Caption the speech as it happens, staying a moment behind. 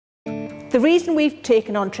The reason we've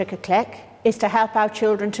taken on Tric a Chlic is to help our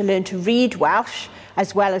children to learn to read Welsh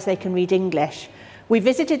as well as they can read English. We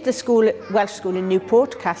visited the Welsh school in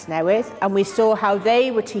Newport, Ysgol, and we saw how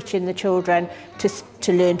they were teaching the children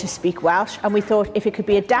to learn to speak Welsh, and we thought if it could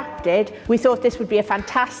be adapted, we thought this would be a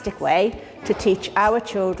fantastic way to teach our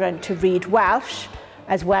children to read Welsh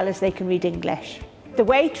as well as they can read English. The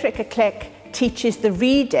way Tric a Chlic teaches the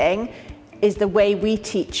reading is the way we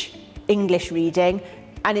teach English reading,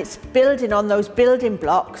 and it's building on those building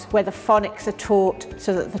blocks where the phonics are taught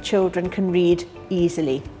so that the children can read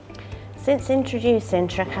easily. Since introducing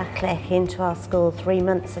Tric a Chlic into our school 3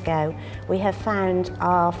 months ago, we have found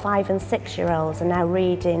our 5- and 6-year-olds are now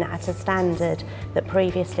reading at a standard that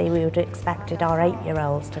previously we would have expected our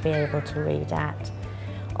 8-year-olds to be able to read at.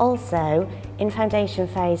 Also, in foundation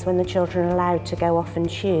phase, when the children are allowed to go off and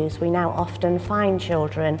choose, we now often find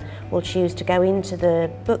children will choose to go into the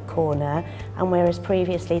book corner, and whereas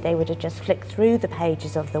previously they would have just flicked through the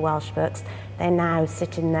pages of the Welsh books, they're now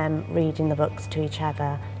sitting them reading the books to each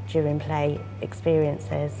other during play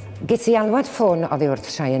experiences. Ges I alwad ffôn oddi wrth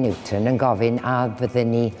Shirenewton yn gofyn a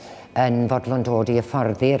bydden ni yn fodlon dod i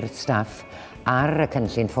hyfforddi'r staff ar y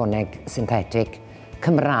cynllun ffoneg synthetig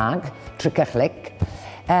Cymraeg, Tric a Chlic.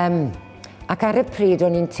 Ac ar y pryd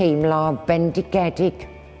o'n i'n teimlo bendigedig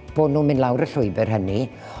bod nhw'n mynd lawr y llwybr hynny,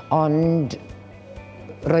 ond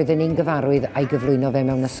roedden ni'n gyfarwydd a'i gyflwyno fe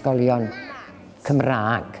mewn ysgolion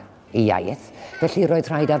Cymraeg Ail-iaith, felly roedd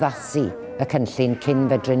rhaid addasu y cynllun cyn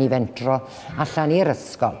fedre ni fentro allan i'r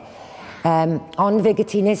ysgol. Ond fe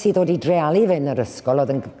gytunes i ddod i drealu fe yn yr ysgol,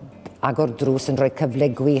 oedd yn agor drws yn rhoi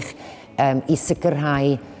cyfle gwych i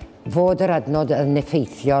sicrhau fod yr adnod yn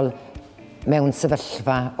effeithiol mewn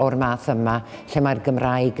sefyllfa o'r math yma lle mae'r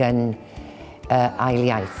Gymraeg yn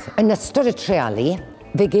ail-iaith. Yn ystod y trealu,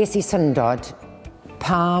 fe ges i syndod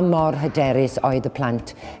pa mor hyderus oedd y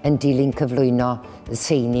plant yn dilyn cyflwyno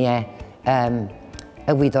seiniau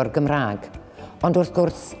y wyddor Gymraeg. Ond wrth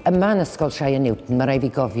gwrs, yma yn Ysgol Shirenewton, mae rhaid fi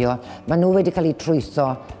gofio, mae nhw wedi cael eu trwytho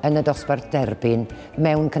yn y dosbarth derbyn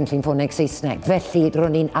mewn cynllun ffoneg Saesneg. Felly,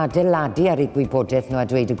 ro'n ni'n adeiladu ar eu gwybodaeth nhw a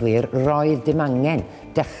dweud y gwir, roedd dim angen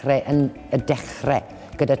yn y dechrau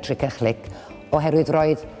gyda Tric a Chlic, oherwydd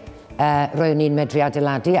roeddwn ni'n medru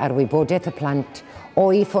adeiladu ar wybodaeth y plant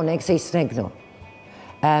o'i ffoneg Saesneg nhw.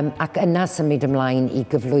 Ac yna symud ymlaen i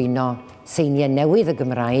gyflwyno seiniau newydd y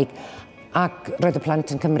Gymraeg, ac roedd y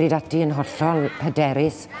plant yn cymryd ati yn hollol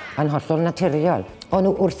hyderus a'n hollol naturiol. Ond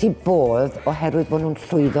nhw wrth i bodd oherwydd bod nhw'n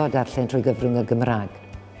llwyddo darllen trwy gyfrwng y Gymraeg.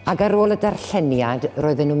 Ac ar ôl y darlleniad,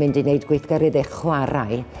 roedden nhw'n mynd i wneud gweithgareddau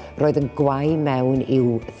chwarae, roedd yn gwau mewn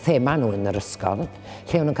i'w thema nhw yn yr ysgol,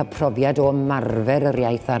 lle o'n nhw'n cael profiad o ymarfer yr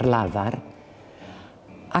iaith ar lafar,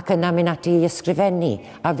 ac yna mynd ati i ysgrifennu.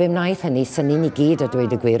 A fe wnaeth hynny synnu ni gyd a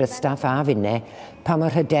dweud y gwir, y staff a finne, pa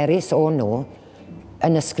mor hyderus o nhw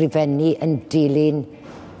yn ysgrifennu yn dilyn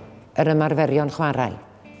yr ymarferion chwarae.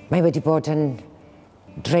 Mae wedi bod yn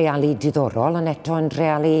drealu diddorol, ond eto yn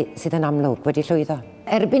drealu sydd yn amlwg wedi llwyddo.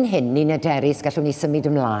 Erbyn hyn, ni'n hyderus gallwn ni symud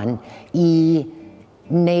ymlaen i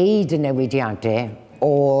wneud y newidiadau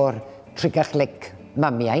o'r Tric a Chlic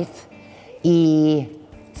mamiaeth i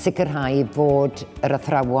sicrhau bod yr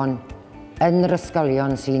athrawon yn yr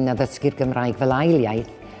ysgolion sy'n addysgu'r Gymraeg fel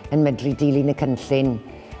ail-iaith yn medru dilyn y cynllun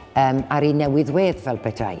ar ei newyddwedd fel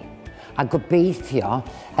petai. A gobeithio,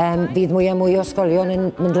 fydd mwy a mwy o ysgolion yn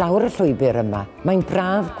mynd lawr y llwybr yma. Mae'n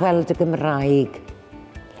braf gweld y Gymraeg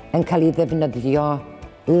yn cael ei ddefnyddio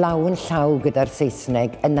law yn llaw gyda'r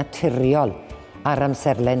Saesneg yn naturiol ar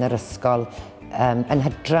amserlen yr ysgol, yn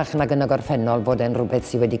hytrach nag yn y gorffennol bod e'n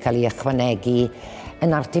rhywbeth sydd wedi cael ei ychwanegu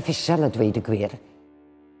yn artiffisial a dweud y gwir.